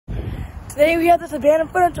Today we have this abandoned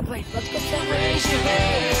furniture place. Let's go check it out. Raise your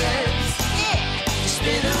hands, yeah.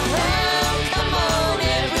 Spin around, come on,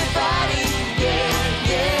 everybody, yeah,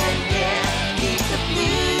 yeah, yeah. Keep the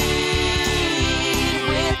beat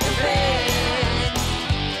with the band.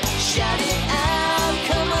 Shout it out,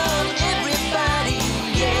 come on, everybody,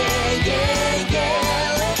 yeah, yeah, yeah.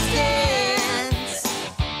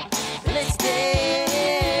 Let's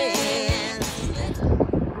dance.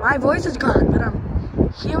 My voice is gone, but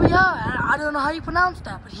here we are. I don't know how you pronounce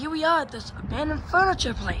that, but here we are at this abandoned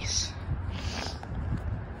furniture place.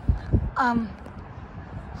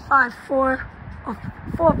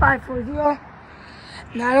 4540.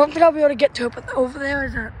 Now I don't think I'll be able to get to it, but over there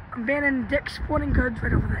is an abandoned Dick's Sporting Goods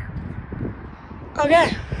right over there.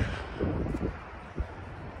 Okay.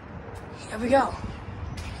 Here we go.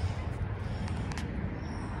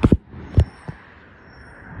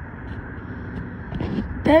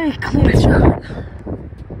 Very clear shot.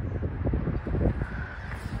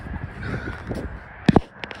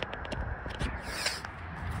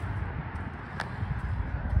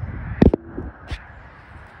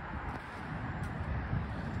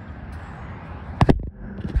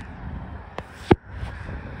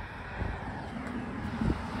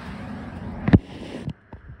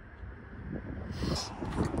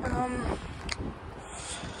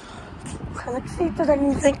 Okay, let's see if there's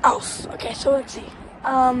anything else. Okay, so let's see.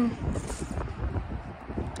 No,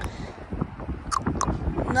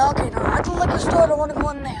 okay, no, at the liquor store, I don't want to go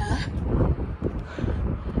in there.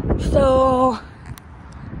 So,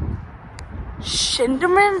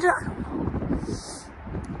 Schneiderman?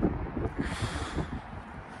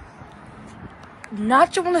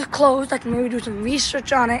 Not sure when it's closed. I can maybe do some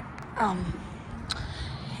research on it.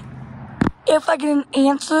 If I get an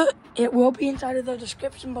answer, it will be inside of the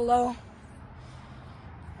description below.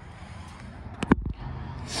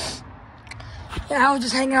 Yeah, I was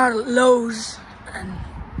just hanging out at Lowe's and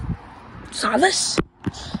saw this.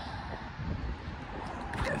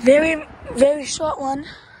 Very, very short one,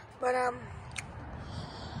 but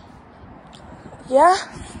yeah,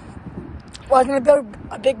 we're gonna build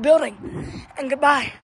a big building. And goodbye.